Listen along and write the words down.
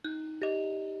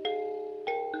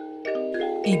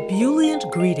Ebullient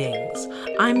greetings.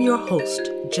 I'm your host,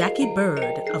 Jackie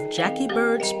Bird of Jackie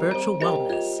Bird Spiritual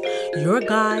Wellness, your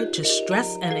guide to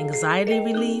stress and anxiety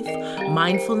relief,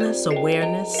 mindfulness,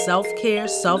 awareness, self-care,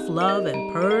 self-love,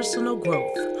 and personal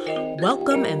growth.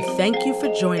 Welcome and thank you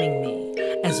for joining me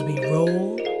as we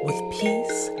roll with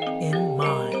peace in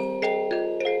mind.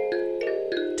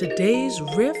 Today's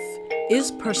riff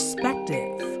is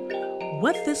perspective,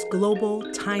 what this global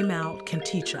timeout can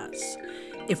teach us.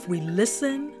 If we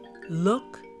listen,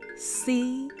 look,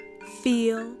 see,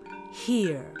 feel,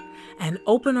 hear, and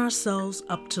open ourselves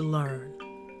up to learn.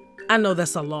 I know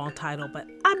that's a long title, but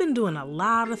I've been doing a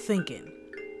lot of thinking.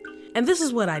 And this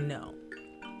is what I know.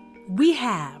 We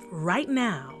have, right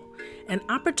now, an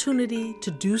opportunity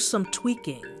to do some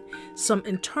tweaking, some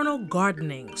internal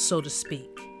gardening, so to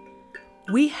speak.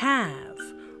 We have,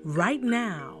 right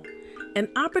now, an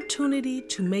opportunity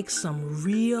to make some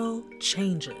real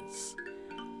changes.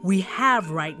 We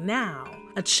have right now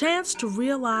a chance to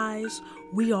realize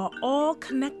we are all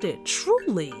connected,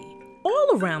 truly, all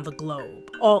around the globe.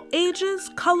 All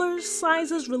ages, colors,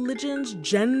 sizes, religions,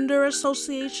 gender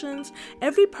associations,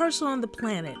 every person on the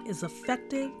planet is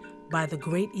affected by the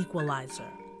great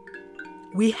equalizer.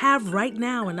 We have right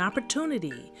now an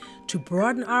opportunity to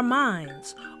broaden our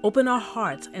minds, open our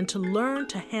hearts, and to learn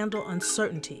to handle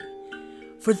uncertainty.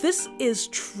 For this is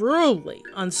truly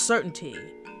uncertainty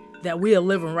that we are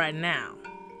living right now.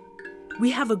 We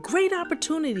have a great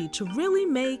opportunity to really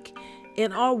make,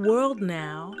 in our world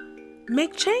now,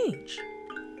 make change.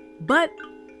 But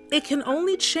it can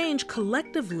only change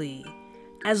collectively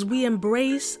as we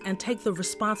embrace and take the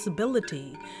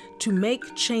responsibility to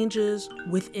make changes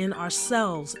within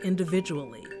ourselves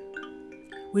individually.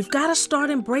 We've got to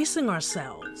start embracing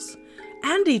ourselves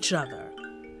and each other.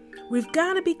 We've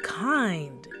got to be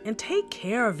kind and take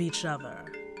care of each other.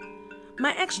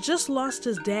 My ex just lost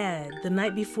his dad the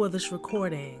night before this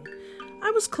recording. I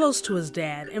was close to his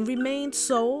dad and remained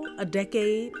so a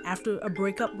decade after a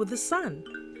breakup with his son.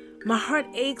 My heart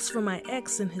aches for my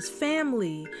ex and his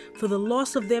family for the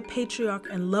loss of their patriarch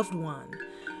and loved one.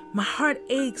 My heart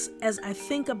aches as I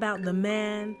think about the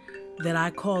man that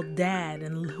I called dad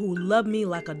and who loved me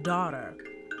like a daughter,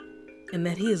 and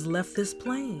that he has left this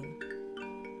plane.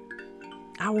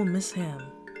 I will miss him.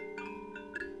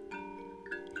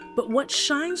 But what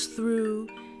shines through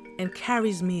and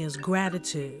carries me is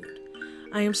gratitude.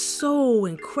 I am so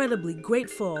incredibly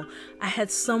grateful I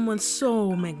had someone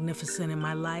so magnificent in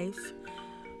my life.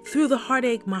 Through the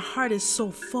heartache, my heart is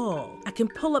so full. I can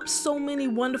pull up so many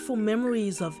wonderful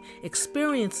memories of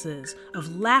experiences,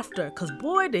 of laughter, because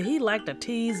boy, did he like to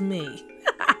tease me.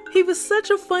 He was such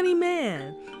a funny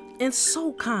man, and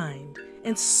so kind,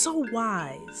 and so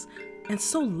wise, and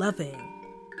so loving.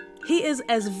 He is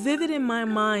as vivid in my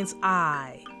mind's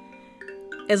eye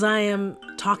as I am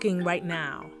talking right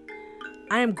now.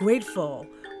 I am grateful,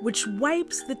 which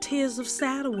wipes the tears of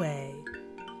sad away.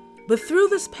 But through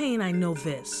this pain, I know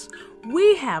this.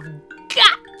 We have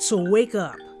got to wake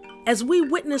up as we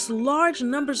witness large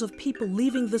numbers of people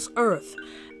leaving this earth.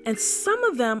 And some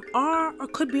of them are or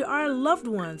could be our loved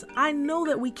ones. I know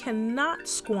that we cannot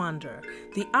squander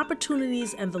the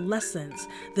opportunities and the lessons,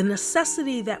 the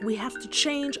necessity that we have to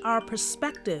change our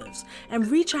perspectives and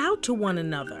reach out to one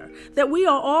another, that we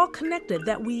are all connected,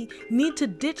 that we need to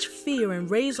ditch fear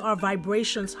and raise our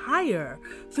vibrations higher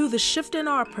through the shift in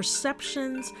our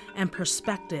perceptions and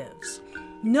perspectives.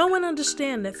 Know and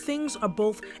understand that things are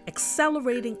both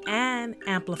accelerating and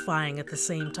amplifying at the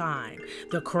same time.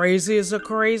 The craziest are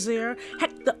crazier.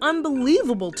 Heck, the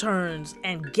unbelievable turns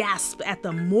and gasp at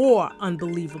the more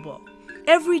unbelievable.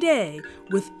 Every day,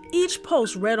 with each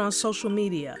post read on social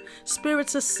media,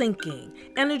 spirits are sinking,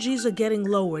 energies are getting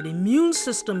lowered, immune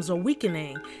systems are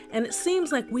weakening, and it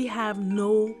seems like we have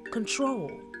no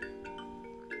control.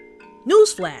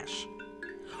 Newsflash.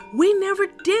 We never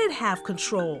did have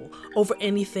control over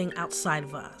anything outside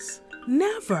of us.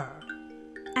 Never.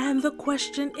 And the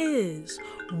question is,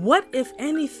 what, if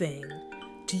anything,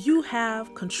 do you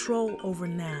have control over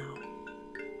now?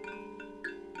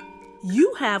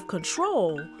 You have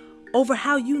control over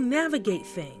how you navigate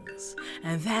things,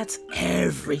 and that's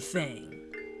everything.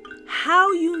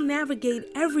 How you navigate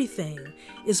everything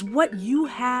is what you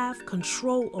have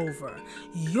control over.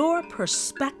 Your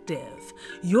perspective,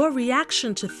 your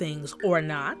reaction to things or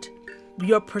not,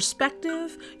 your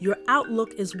perspective, your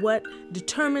outlook is what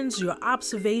determines your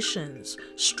observations,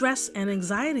 stress, and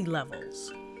anxiety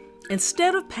levels.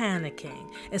 Instead of panicking,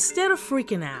 instead of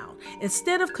freaking out,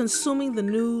 instead of consuming the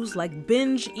news like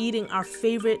binge eating our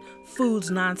favorite foods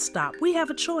nonstop, we have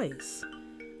a choice.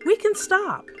 We can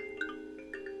stop.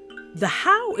 The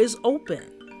how is open.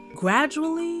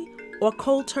 Gradually, or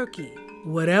cold turkey,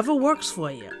 whatever works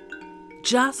for you.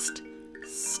 Just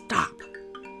stop.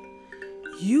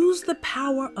 Use the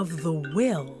power of the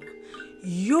will,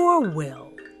 your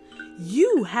will.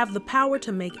 You have the power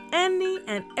to make any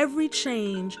and every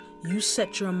change you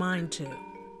set your mind to.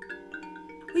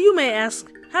 Well, you may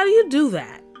ask, how do you do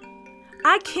that?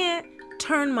 I can't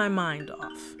turn my mind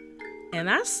off. And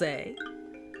I say,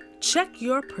 check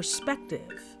your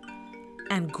perspective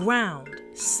and ground,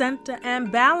 center,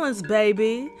 and balance,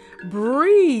 baby.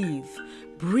 Breathe.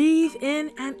 Breathe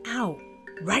in and out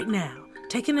right now.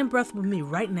 Take an in breath with me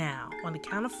right now on the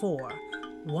count of 4.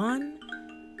 1,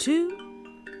 2,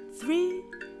 3,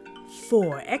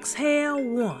 4. Exhale.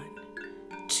 1,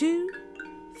 2,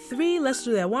 3. Let's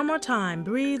do that one more time.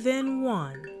 Breathe in.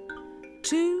 1,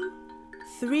 2,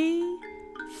 3,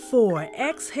 4.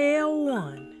 Exhale.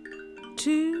 1,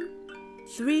 2,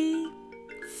 3,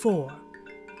 4.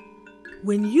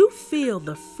 When you feel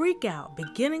the freak out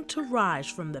beginning to rise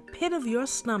from the pit of your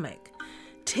stomach,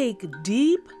 take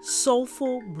deep,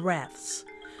 soulful breaths.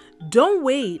 Don't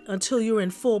wait until you're in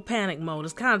full panic mode.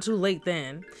 It's kind of too late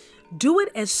then. Do it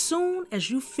as soon as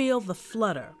you feel the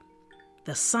flutter.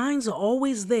 The signs are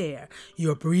always there.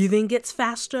 Your breathing gets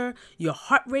faster, your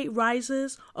heart rate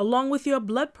rises, along with your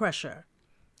blood pressure.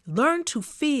 Learn to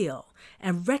feel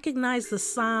and recognize the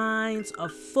signs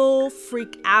of full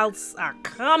freak outs are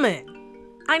coming.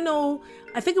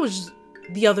 I think it was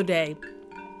the other day,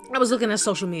 I was looking at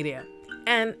social media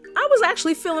and I was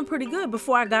actually feeling pretty good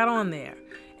before I got on there.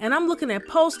 And I'm looking at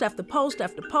post after post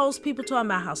after post, people talking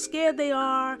about how scared they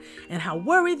are and how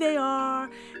worried they are.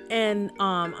 And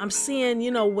I'm seeing,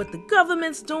 what the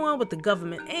government's doing, what the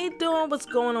government ain't doing, what's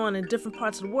going on in different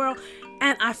parts of the world.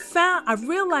 And I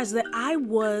realized that I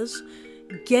was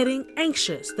getting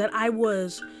anxious, that I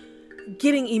was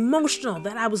getting emotional,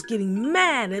 that I was getting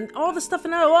mad and all this stuff.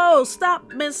 And whoa,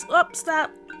 stop, miss, stop.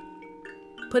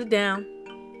 Put it down.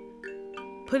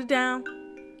 Put it down.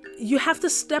 You have to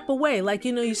step away. Like,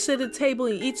 you sit at a table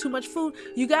and you eat too much food.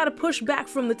 You got to push back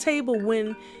from the table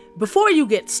before you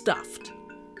get stuffed.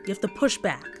 You have to push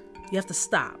back. You have to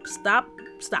stop.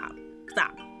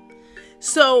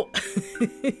 So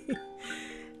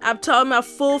I'm talking about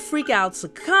full freakouts are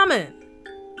coming.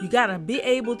 You got to be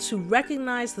able to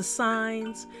recognize the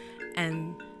signs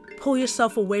and pull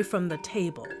yourself away from the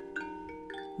table.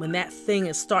 When that thing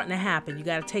is starting to happen, you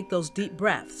got to take those deep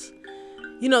breaths.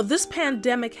 This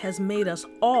pandemic has made us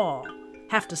all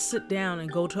have to sit down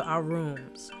and go to our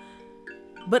rooms.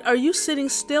 But are you sitting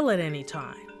still at any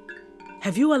time?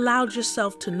 Have you allowed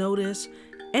yourself to notice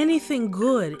anything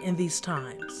good in these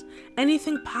times?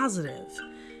 Anything positive?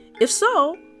 If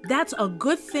so, that's a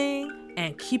good thing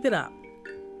and keep it up.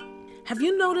 Have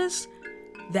you noticed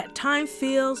that time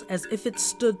feels as if it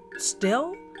stood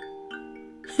still?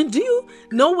 Do you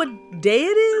know what day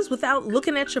it is without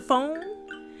looking at your phone?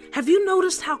 Have you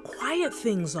noticed how quiet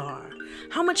things are?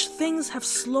 How much things have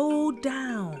slowed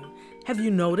down? Have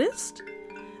you noticed?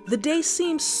 The day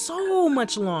seems so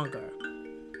much longer.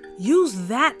 Use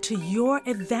that to your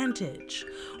advantage.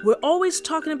 We're always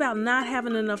talking about not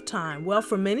having enough time. Well,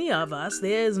 for many of us,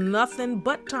 there's nothing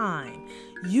but time.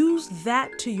 Use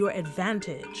that to your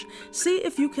advantage. See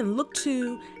if you can look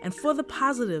to and for the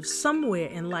positive somewhere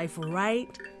in life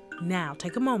right now.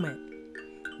 Take a moment.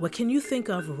 What can you think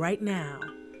of right now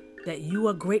that you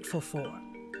are grateful for?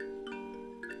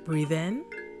 Breathe in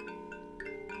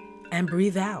and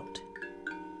breathe out.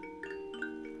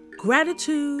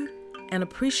 Gratitude and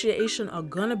appreciation are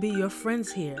gonna be your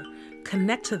friends here.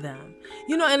 Connect to them.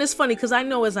 And it's funny because I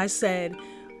know, as I said,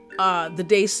 the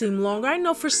days seem longer. I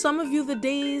know for some of you, the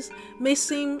days may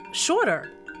seem shorter.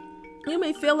 You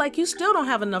may feel like you still don't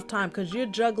have enough time because you're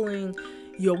juggling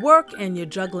your work and you're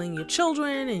juggling your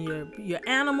children and your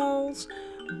animals.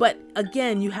 But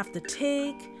again, you have to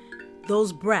take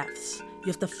those breaths. You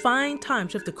have to find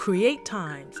times. You have to create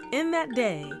times in that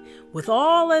day with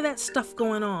all of that stuff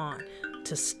going on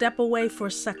to step away for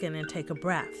a second and take a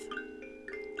breath.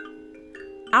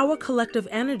 Our collective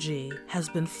energy has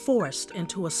been forced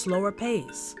into a slower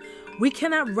pace. We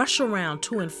cannot rush around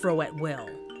to and fro at will.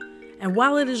 And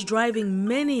while it is driving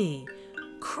many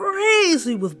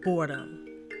crazy with boredom,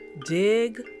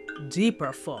 dig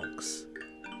deeper, folks.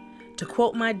 To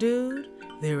quote my dude,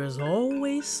 there is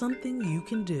always something you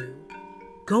can do.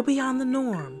 Go beyond the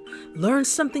norm, learn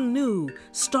something new,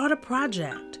 start a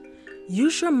project.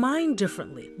 Use your mind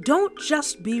differently. Don't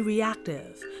just be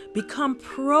reactive, become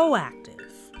proactive.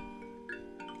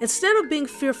 Instead of being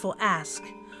fearful, ask,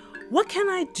 what can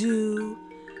I do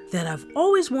that I've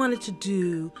always wanted to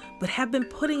do but have been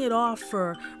putting it off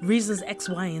for reasons X,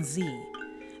 Y, and Z?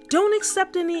 Don't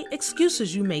accept any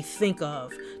excuses you may think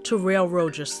of to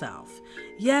railroad yourself.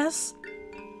 Yes,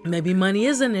 maybe money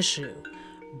is an issue,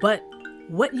 but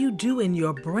what you do in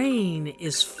your brain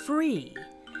is free.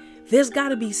 There's got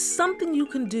to be something you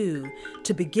can do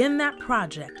to begin that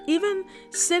project, even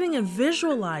sitting and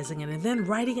visualizing it and then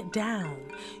writing it down.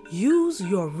 Use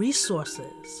your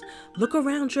resources. Look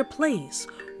around your place.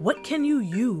 What can you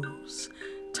use?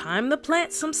 Time to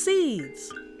plant some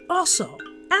seeds. Also,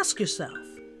 ask yourself,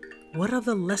 what are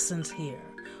the lessons here?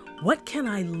 What can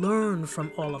I learn from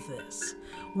all of this?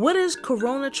 What is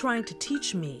Corona trying to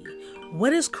teach me?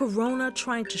 What is Corona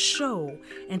trying to show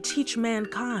and teach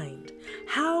mankind?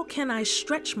 How can I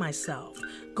stretch myself,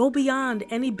 go beyond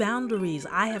any boundaries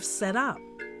I have set up?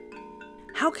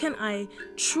 How can I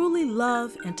truly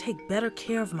love and take better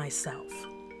care of myself?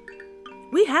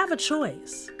 We have a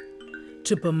choice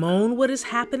to bemoan what is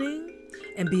happening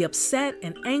and be upset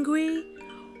and angry,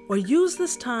 or use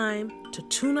this time to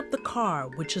tune up the car,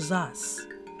 which is us.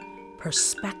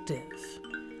 Perspective.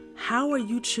 How are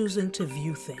you choosing to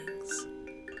view things?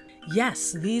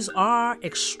 Yes, these are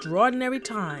extraordinary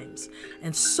times,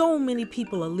 and so many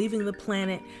people are leaving the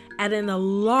planet at an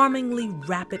alarmingly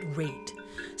rapid rate.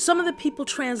 Some of the people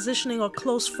transitioning are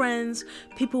close friends,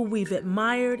 people we've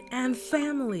admired, and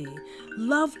family,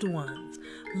 loved ones.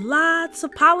 Lots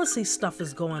of policy stuff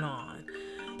is going on.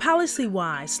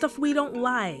 Policy-wise, stuff we don't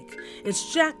like.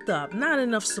 It's jacked up, not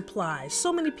enough supplies.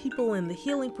 So many people in the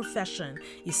healing profession,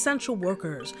 essential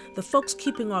workers, the folks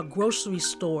keeping our grocery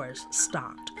stores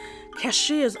stocked,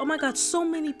 cashiers, oh my God, so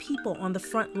many people on the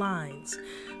front lines.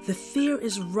 The fear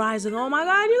is rising. Oh my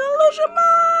God, you're gonna lose your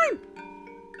mind.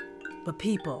 But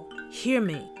people, hear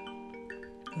me.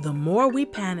 The more we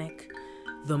panic,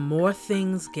 the more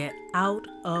things get out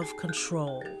of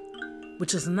control,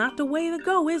 which is not the way to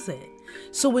go, is it?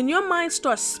 So when your mind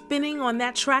starts spinning on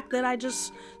that track that I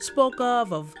just spoke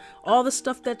of all the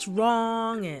stuff that's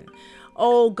wrong and,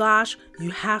 oh gosh, you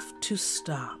have to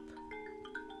stop.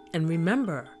 And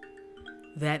remember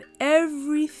that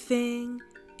everything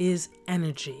is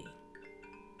energy.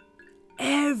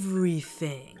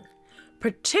 Everything,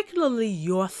 particularly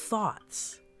your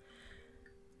thoughts.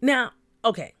 Now,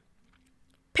 okay,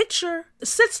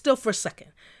 sit still for a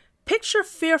second. Picture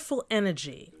fearful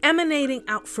energy emanating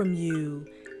out from you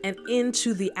and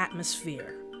into the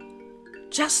atmosphere.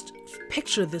 Just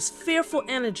picture this fearful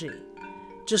energy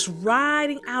just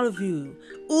riding out of you,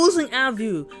 oozing out of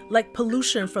you like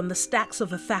pollution from the stacks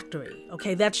of a factory.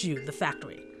 Okay, that's you, the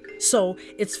factory. So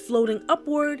it's floating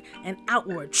upward and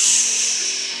outward,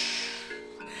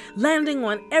 landing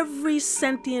on every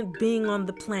sentient being on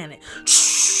the planet,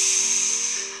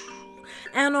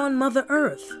 and on Mother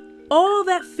Earth. All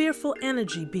that fearful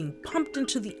energy being pumped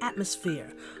into the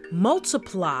atmosphere,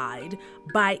 multiplied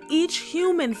by each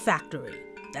human factory.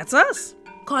 That's us,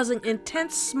 causing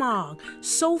intense smog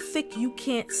so thick you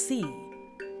can't see.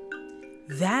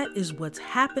 That is what's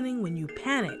happening when you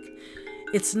panic.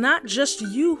 It's not just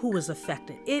you who is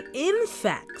affected. It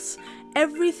infects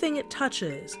everything it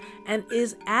touches and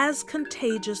is as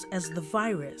contagious as the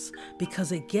virus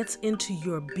because it gets into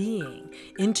your being,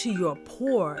 into your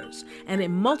pores, and it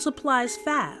multiplies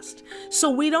fast. So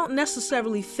we don't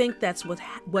necessarily think that's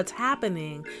what's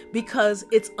happening because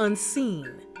it's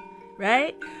unseen,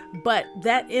 right? But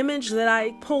that image that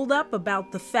I pulled up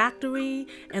about the factory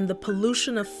and the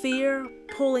pollution of fear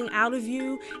pulling out of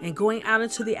you and going out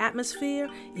into the atmosphere,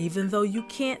 even though you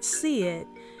can't see it,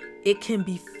 it can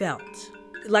be felt.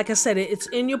 Like I said, it's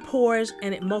in your pores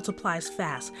and it multiplies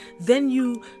fast. Then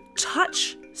you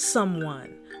touch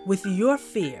someone with your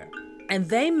fear and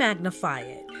they magnify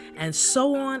it, and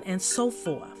so on and so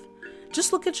forth.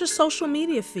 Just look at your social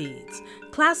media feeds.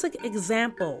 Classic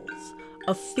examples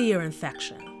of fear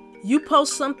infection. You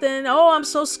post something, oh, I'm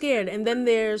so scared, and then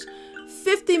there's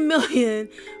 50 million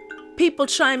people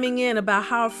chiming in about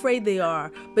how afraid they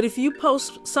are. But if you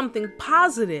post something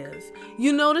positive,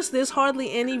 you notice there's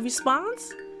hardly any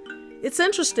response. It's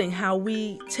interesting how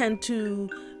we tend to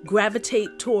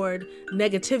gravitate toward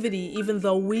negativity even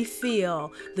though we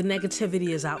feel the negativity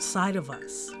is outside of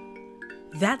us.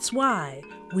 That's why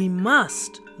we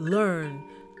must learn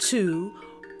to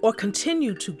or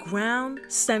continue to ground,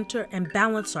 center, and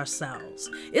balance ourselves.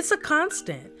 It's a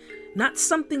constant, not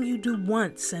something you do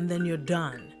once and then you're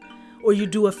done. Or you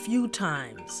do a few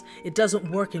times, it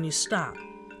doesn't work and you stop.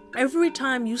 Every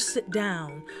time you sit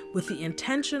down with the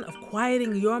intention of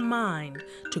quieting your mind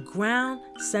to ground,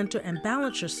 center, and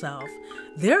balance yourself,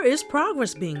 there is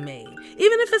progress being made.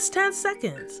 Even if it's 10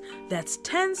 seconds, that's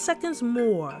 10 seconds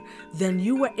more than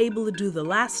you were able to do the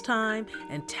last time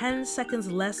and 10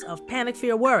 seconds less of panic,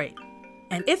 fear, worry.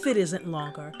 And if it isn't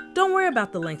longer, don't worry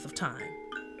about the length of time.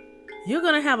 You're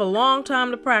going to have a long time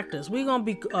to practice. We're going to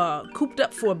be cooped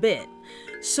up for a bit.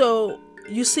 So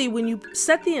you see, when you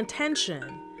set the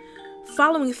intention,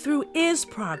 following through is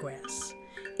progress.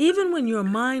 Even when your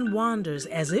mind wanders,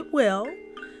 as it will,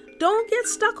 don't get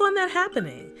stuck on that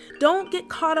happening. Don't get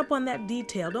caught up on that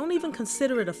detail. Don't even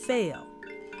consider it a fail.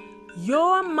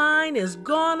 Your mind is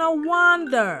gonna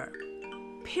wander.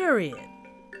 Period.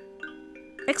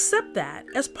 Accept that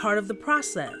as part of the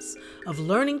process of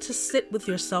learning to sit with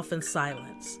yourself in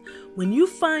silence. When you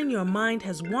find your mind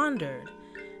has wandered,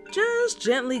 just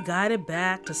gently guide it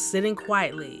back to sitting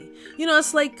quietly. You know,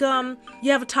 it's like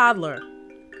you have a toddler,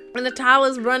 and the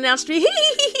toddler's running down the street.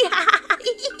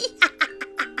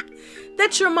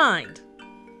 That's your mind.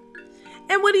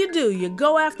 And what do? You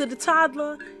go after the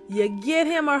toddler, you get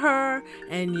him or her,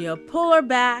 and you pull her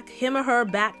back, him or her,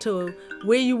 back to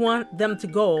where you want them to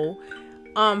go.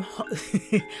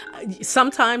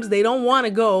 Sometimes they don't want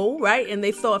to go, right? And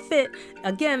they throw a fit.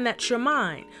 Again, that's your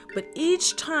mind. But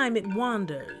each time it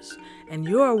wanders and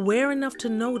you're aware enough to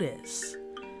notice,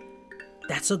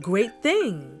 that's a great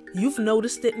thing. You've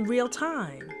noticed it in real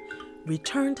time.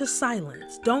 Return to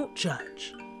silence. Don't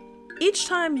judge. Each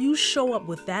time you show up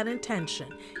with that intention,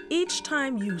 each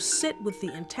time you sit with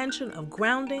the intention of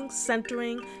grounding,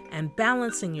 centering, and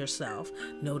balancing yourself,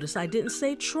 notice I didn't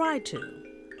say try to.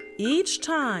 Each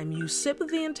time you sit with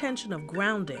the intention of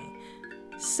grounding,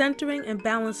 centering, and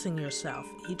balancing yourself,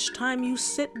 each time you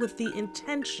sit with the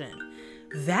intention,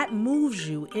 that moves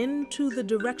you into the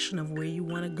direction of where you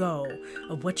want to go,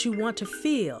 of what you want to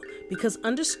feel. Because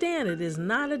understand, it is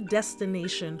not a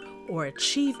destination or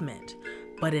achievement,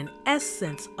 but an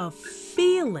essence of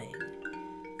feeling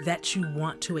that you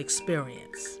want to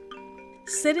experience.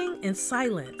 Sitting in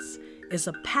silence is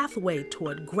a pathway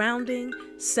toward grounding,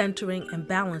 centering, and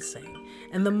balancing.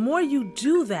 And the more you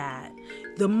do that,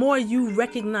 the more you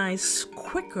recognize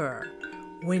quicker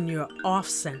when you're off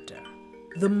center.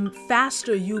 The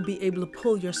faster you'll be able to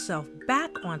pull yourself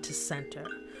back onto center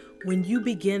when you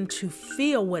begin to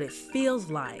feel what it feels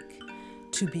like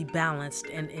to be balanced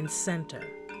and in center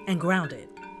and grounded.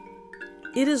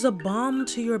 It is a balm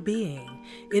to your being.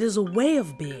 It is a way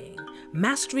of being.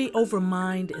 Mastery over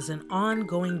mind is an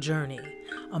ongoing journey,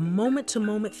 a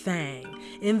moment-to-moment thing.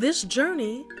 In this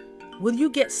journey, will you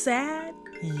get sad?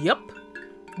 Yup.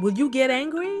 Will you get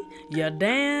angry? You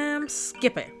damn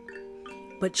skippy.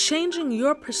 But changing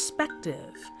your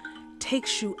perspective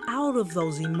takes you out of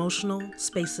those emotional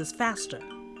spaces faster.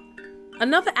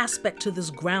 Another aspect to this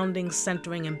grounding,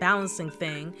 centering, and balancing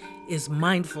thing is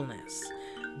mindfulness.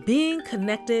 Being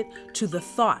connected to the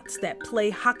thoughts that play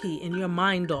hockey in your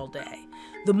mind all day.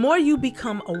 The more you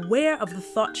become aware of the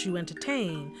thoughts you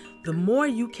entertain, the more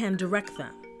you can direct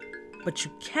them. But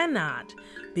you cannot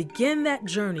begin that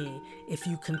journey if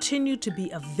you continue to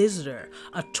be a visitor,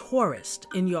 a tourist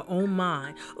in your own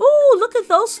mind. Ooh, look at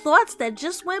those thoughts that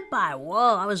just went by.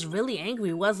 Whoa, I was really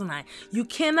angry, wasn't I? You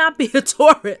cannot be a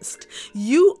tourist.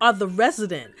 You are the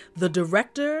resident, the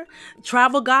director,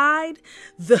 travel guide,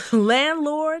 the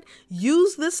landlord.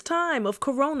 Use this time of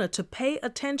Corona to pay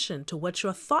attention to what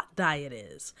your thought diet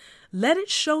is. Let it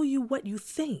show you what you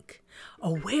think.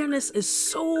 Awareness is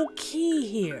so key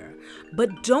here,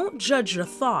 but don't judge your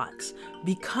thoughts.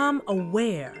 Become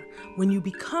aware. When you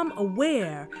become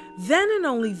aware, then and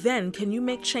only then can you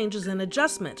make changes and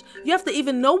adjustments. You have to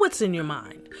even know what's in your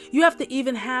mind. You have to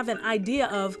even have an idea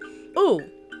of, oh,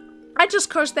 I just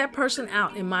cursed that person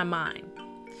out in my mind.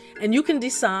 And you can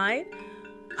decide,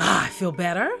 I feel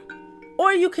better.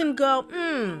 Or you can go,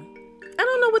 I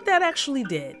don't know what that actually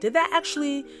did. Did that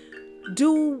actually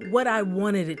do what I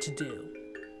wanted it to do?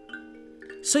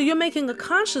 So you're making a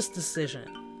conscious decision.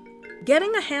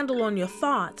 Getting a handle on your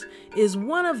thoughts is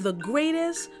one of the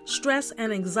greatest stress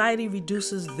and anxiety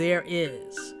reducers there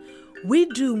is. We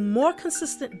do more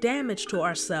consistent damage to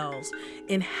ourselves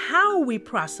in how we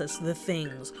process the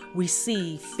things we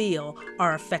see, feel,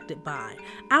 are affected by.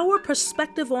 Our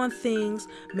perspective on things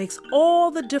makes all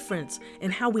the difference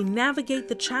in how we navigate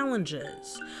the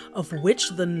challenges, of which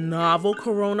the novel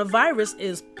coronavirus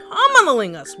is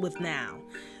pummeling us with now.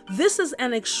 This is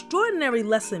an extraordinary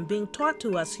lesson being taught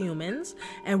to us humans,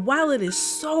 and while it is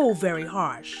so very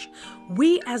harsh,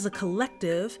 we as a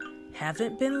collective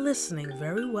haven't been listening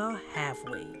very well, have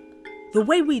we? The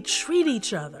way we treat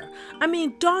each other. I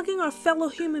mean, dogging our fellow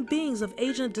human beings of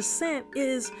Asian descent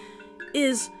is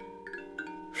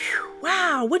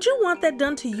wow, would you want that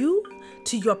done to you?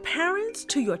 To your parents?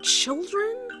 To your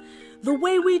children? The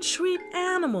way we treat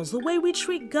animals, the way we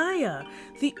treat Gaia.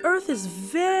 The earth is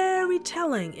very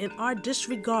telling in our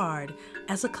disregard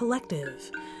as a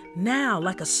collective. Now,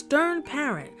 like a stern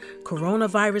parent,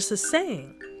 coronavirus is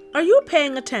saying, are you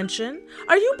paying attention?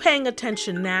 Are you paying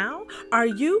attention now? Are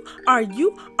you? Or are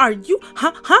you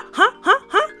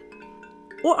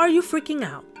freaking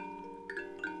out?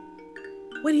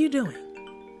 What are you doing?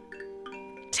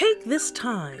 Take this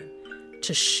time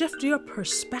to shift your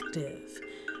perspective.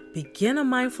 Begin a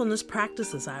mindfulness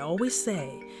practice, as I always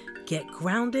say. Get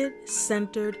grounded,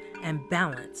 centered, and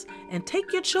balanced, and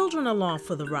take your children along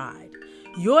for the ride.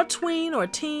 Your tween or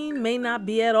teen may not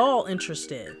be at all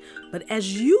interested, but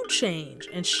as you change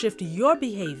and shift your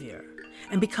behavior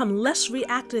and become less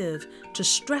reactive to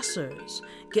stressors,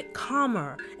 get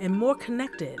calmer and more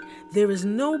connected, there is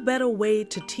no better way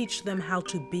to teach them how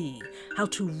to be, how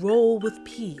to roll with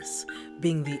peace,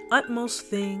 being the utmost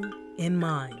thing in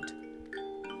mind.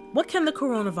 What can the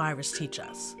coronavirus teach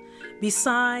us?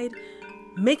 Beside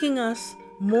making us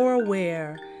more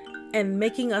aware and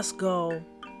making us go,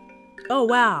 oh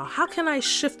wow, how can I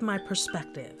shift my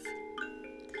perspective?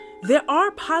 There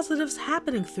are positives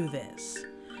happening through this.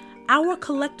 Our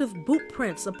collective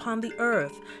bootprints upon the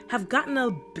earth have gotten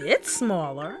a bit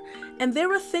smaller, and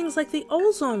there are things like the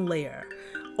ozone layer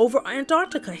over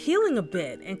Antarctica healing a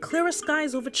bit, and clearer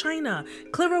skies over China,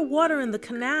 clearer water in the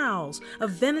canals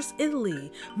of Venice,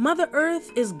 Italy. Mother Earth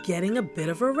is getting a bit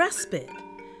of a respite.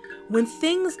 When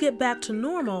things get back to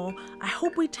normal, I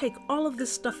hope we take all of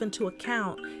this stuff into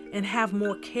account and have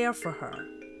more care for her.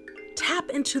 Tap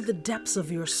into the depths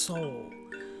of your soul.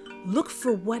 Look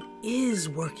for what is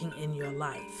working in your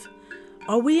life.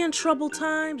 Are we in troubled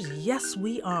times? Yes,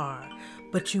 we are.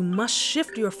 But you must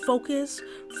shift your focus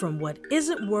from what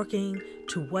isn't working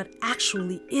to what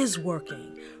actually is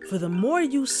working. For the more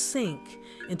you sink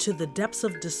into the depths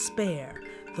of despair,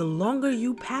 the longer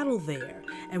you paddle there,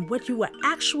 and what you are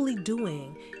actually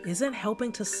doing isn't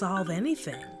helping to solve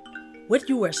anything. What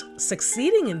you are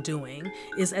succeeding in doing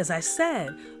is, as I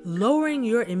said, lowering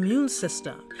your immune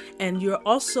system, and you're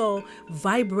also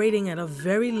vibrating at a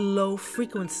very low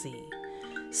frequency.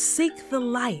 Seek the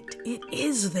light. It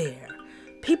is there.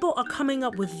 People are coming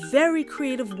up with very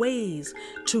creative ways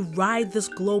to ride this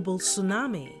global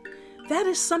tsunami. That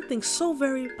is something so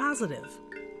very positive.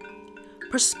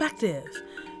 Perspective.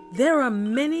 There are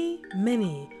many,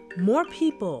 many more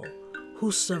people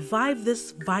who survive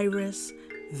this virus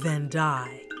than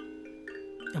die.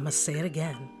 I'm going to say it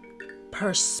again.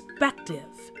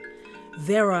 Perspective.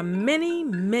 There are many,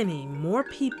 many more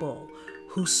people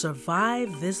who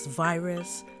survive this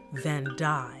virus than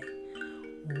die.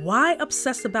 Why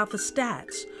obsess about the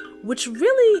stats, which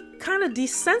really kind of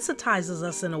desensitizes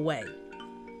us in a way?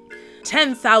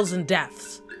 10,000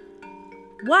 deaths.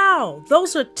 Wow,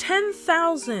 those are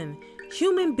 10,000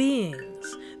 human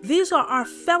beings. These are our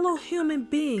fellow human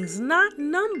beings, not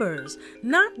numbers,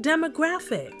 not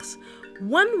demographics.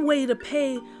 One way to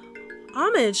pay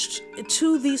homage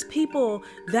to these people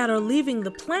that are leaving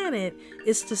the planet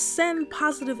is to send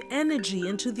positive energy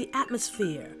into the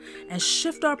atmosphere and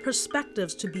shift our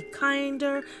perspectives to be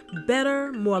kinder,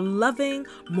 better, more loving,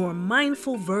 more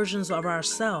mindful versions of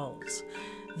ourselves.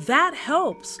 That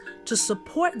helps to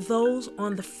support those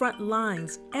on the front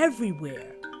lines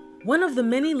everywhere. One of the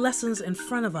many lessons in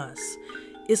front of us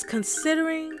is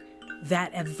considering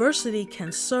that adversity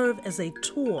can serve as a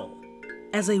tool,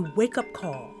 as a wake-up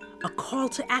call, a call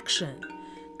to action,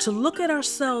 to look at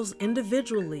ourselves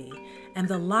individually and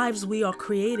the lives we are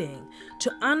creating,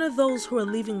 to honor those who are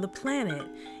leaving the planet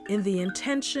in the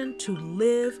intention to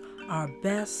live our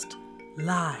best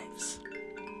lives.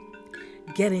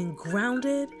 Getting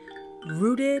grounded,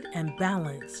 rooted, and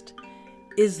balanced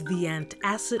is the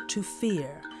antacid to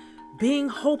fear. Being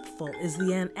hopeful is the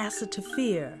antacid to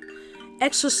fear.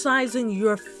 Exercising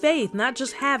your faith, not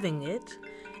just having it,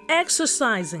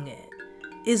 exercising it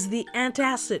is the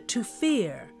antacid to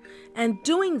fear. And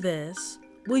doing this,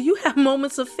 will you have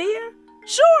moments of fear?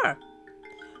 Sure.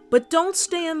 But don't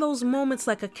stay in those moments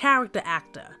like a character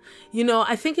actor. You know,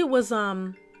 I think it was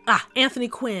Anthony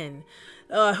Quinn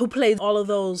who played all of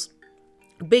those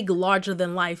big, larger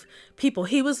than life people.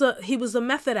 He was a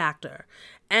method actor,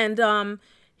 and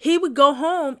he would go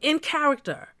home in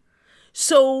character.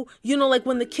 So, you know, like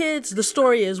when the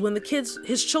story is when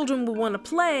his children would want to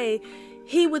play,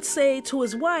 he would say to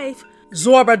his wife,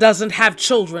 Zorba doesn't have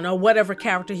children, or whatever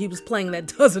character he was playing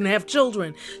that doesn't have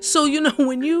children. So, you know,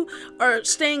 when you are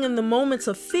staying in the moments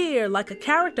of fear like a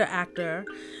character actor,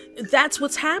 that's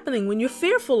what's happening when you're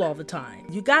fearful all the time.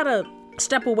 You gotta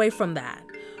step away from that.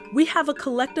 We have a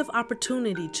collective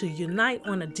opportunity to unite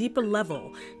on a deeper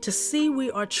level, to see we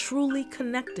are truly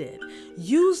connected.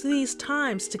 Use these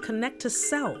times to connect to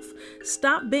self.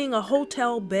 Stop being a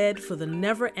hotel bed for the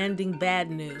never-ending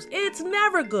bad news. It's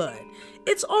never good.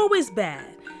 It's always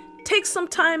bad. Take some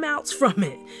time outs from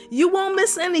it. You won't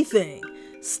miss anything.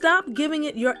 Stop giving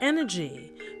it your energy.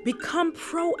 Become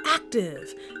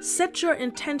proactive. Set your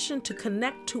intention to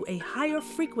connect to a higher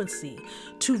frequency,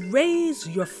 to raise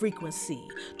your frequency,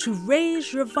 to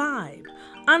raise your vibe.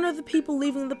 Honor the people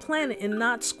leaving the planet and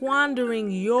not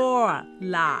squandering your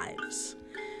lives.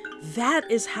 That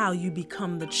is how you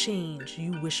become the change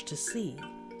you wish to see.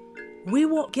 We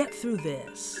will get through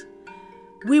this.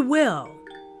 We will.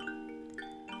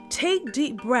 Take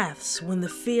deep breaths when the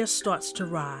fear starts to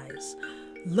rise.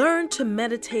 Learn to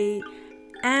meditate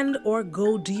and or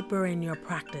go deeper in your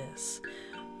practice.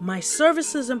 My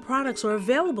services and products are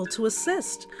available to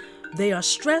assist. They are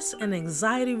stress and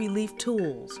anxiety relief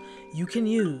tools you can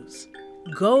use.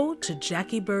 Go to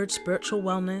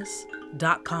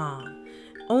JackieBirdSpiritualWellness.com.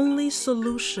 Only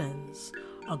solutions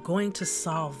are going to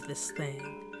solve this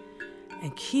thing.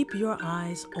 And keep your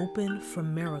eyes open for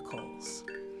miracles.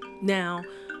 Now,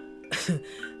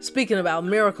 speaking about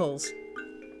miracles,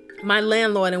 my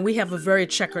landlord and we have a very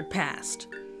checkered past.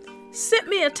 Sent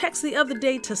me a text the other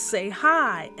day to say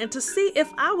hi and to see if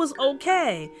I was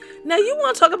okay. Now you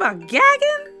want to talk about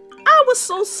gagging? I was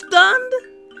so stunned.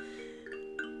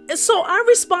 And so I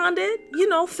responded,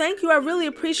 thank you, I really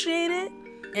appreciate it.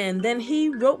 And then he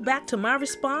wrote back to my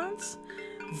response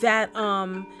that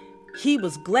he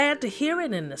was glad to hear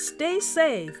it and to stay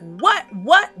safe. What?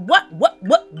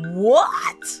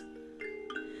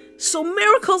 So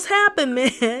miracles happen,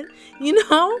 man,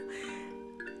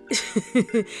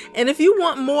 And if you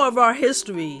want more of our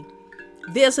history,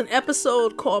 there's an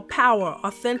episode called Power,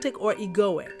 Authentic or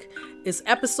Egoic. It's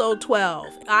episode 12.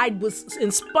 I was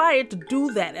inspired to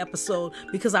do that episode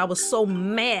because I was so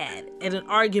mad at an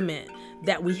argument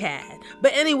that we had.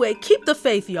 But anyway, keep the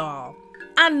faith, y'all.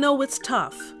 I know it's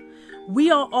tough.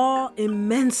 We are all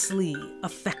immensely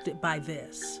affected by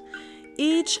this.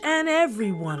 Each and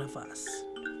every one of us.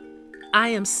 I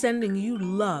am sending you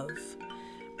love.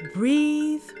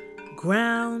 Breathe,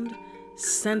 ground,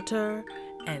 center,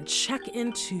 and check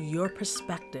into your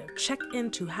perspective. Check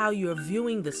into how you're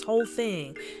viewing this whole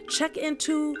thing. Check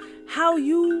into how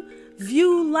you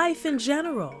view life in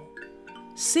general.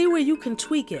 See where you can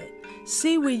tweak it.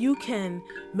 See where you can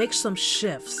make some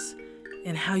shifts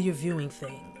in how you're viewing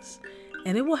things.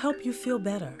 And it will help you feel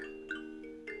better.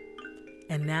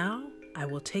 And now I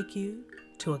will take you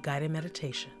to a guided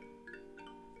meditation.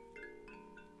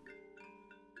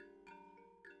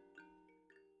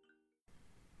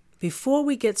 Before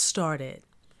we get started,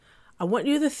 I want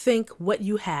you to think what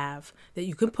you have that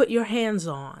you can put your hands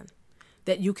on,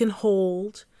 that you can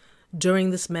hold during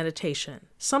this meditation.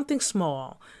 Something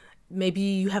small. Maybe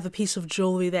you have a piece of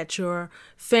jewelry that your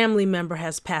family member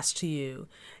has passed to you.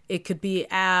 It could be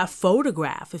a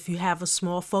photograph, if you have a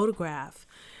small photograph.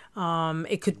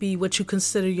 It could be what you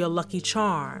consider your lucky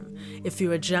charm. If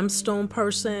you're a gemstone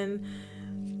person,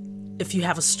 if you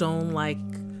have a stone like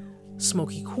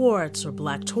smoky quartz or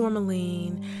black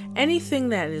tourmaline, anything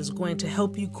that is going to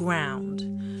help you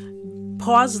ground.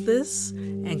 Pause this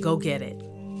and go get it.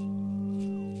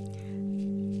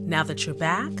 Now that you're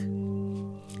back,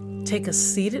 take a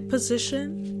seated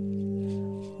position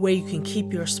where you can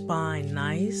keep your spine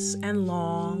nice and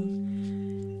long.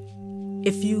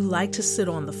 If you like to sit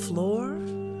on the floor,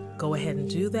 go ahead and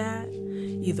do that,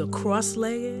 either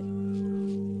cross-legged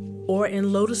or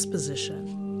in lotus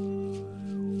position.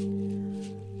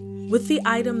 With the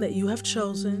item that you have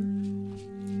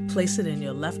chosen, place it in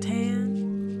your left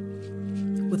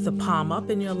hand. With the palm up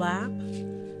in your lap,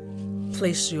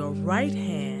 place your right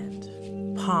hand,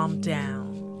 palm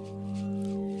down.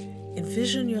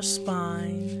 Envision your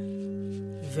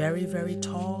spine very, very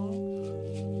tall,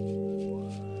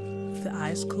 with the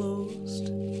eyes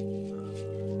closed.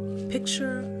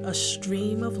 Picture a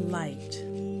stream of light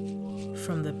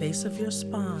from the base of your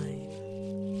spine,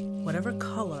 whatever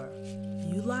color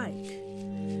you like.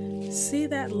 See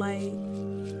that light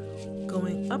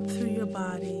going up through your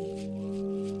body,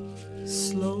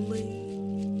 slowly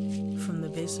from the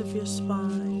base of your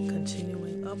spine,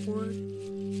 continuing upward,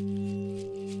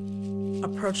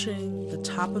 approaching the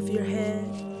top of your head,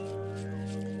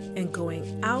 and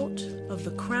going out of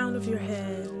the crown of your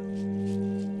head.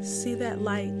 See that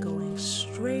light going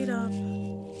straight up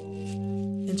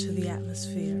into the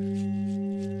atmosphere.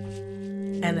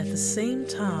 And at the same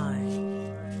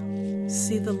time,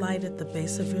 see the light at the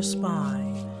base of your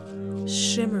spine,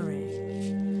 shimmering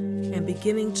and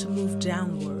beginning to move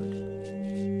downward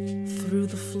through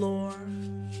the floor,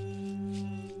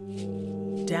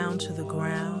 down to the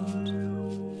ground,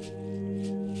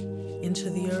 into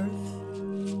the earth,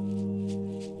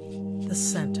 the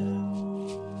center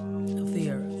of the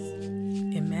earth.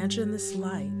 Imagine this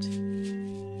light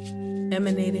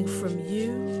emanating from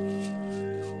you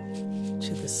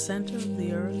to the center of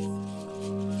the earth,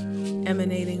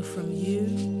 emanating from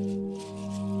you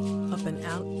up and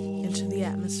out into the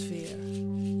atmosphere.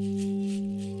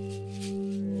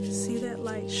 See that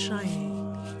light shining.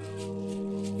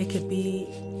 It could be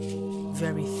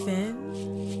very thin,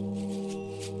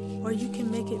 or you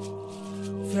can make it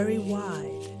very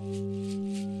wide.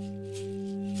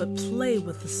 But play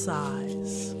with the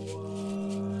size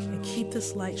and keep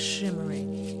this light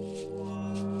shimmering.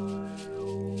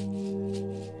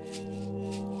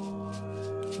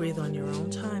 Breathe on your own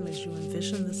time as you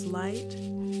envision this light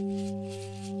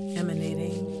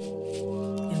emanating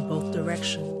in both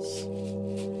directions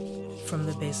from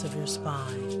the base of your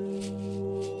spine.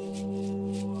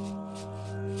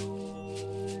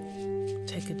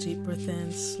 Take a deep breath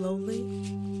in slowly.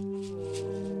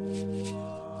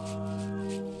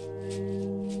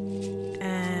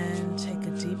 And take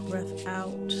a deep breath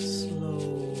out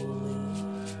slowly.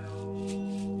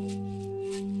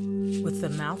 With the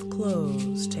mouth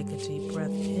closed, take a deep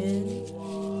breath in.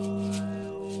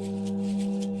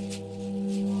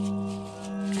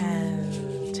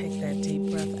 And take that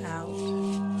deep breath out.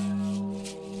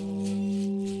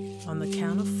 On the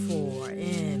count of 4,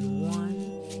 in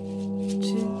 1,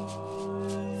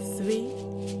 2, 3,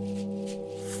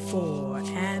 4,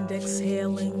 and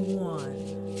exhaling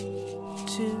 1,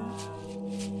 2,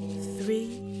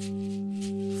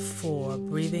 3, 4.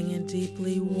 Breathing in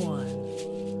deeply. 1,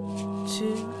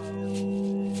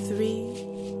 2, 3,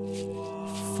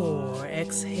 4.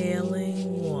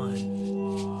 Exhaling 1,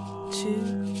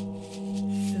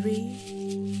 2,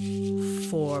 3,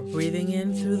 4. Breathing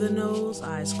in through the nose,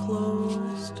 eyes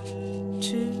closed. 2,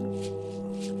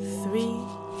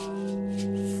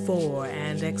 3, 4.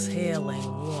 And exhaling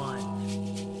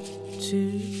 1,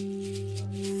 2,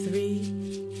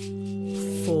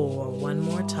 3, 4. One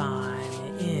more time.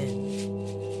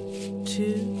 In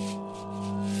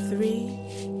 2,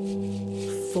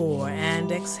 3, 4.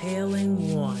 And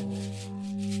exhaling 1,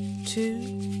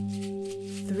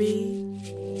 2,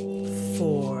 3,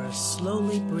 4.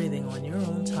 Slowly breathing on your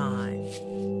own time.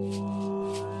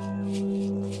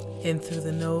 In through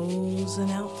the nose and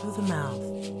out through the mouth.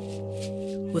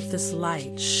 With this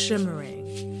light shimmering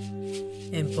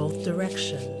in both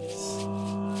directions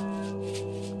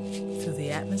through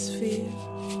the atmosphere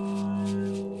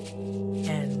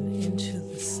and into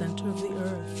the center of the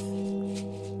earth,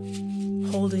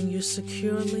 holding you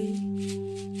securely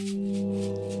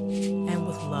and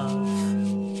with love.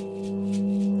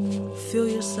 Feel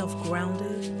yourself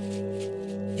grounded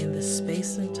in the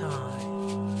space and time.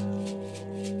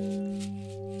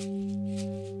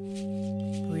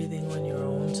 Breathing on your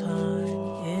own time,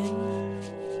 in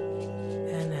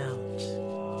and out.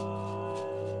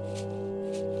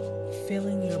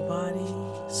 Feeling your body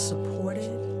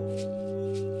supported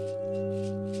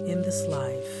in this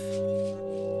life.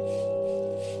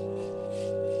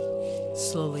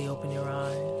 Slowly open your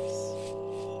eyes.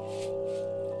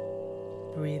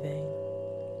 Breathing,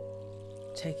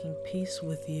 taking peace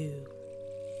with you.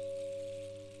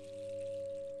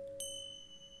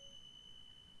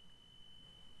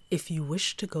 If you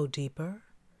wish to go deeper,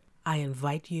 I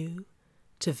invite you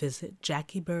to visit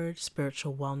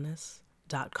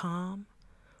JackieBirdSpiritualWellness.com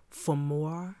for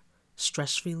more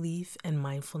stress relief and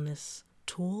mindfulness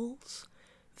tools.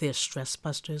 There's Stress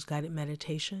Busters guided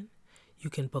meditation. You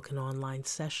can book an online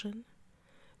session.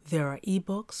 There are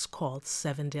ebooks called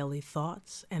 7 Daily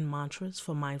Thoughts and Mantras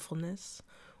for Mindfulness,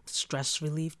 stress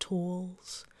relief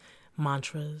tools,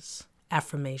 mantras,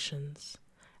 affirmations,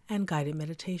 and guided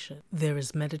meditation. There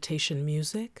is meditation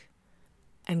music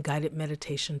and guided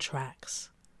meditation tracks.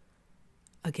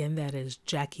 Again, that is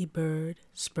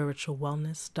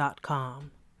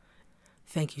JackieBirdSpiritualWellness.com.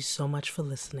 Thank you so much for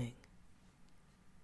listening.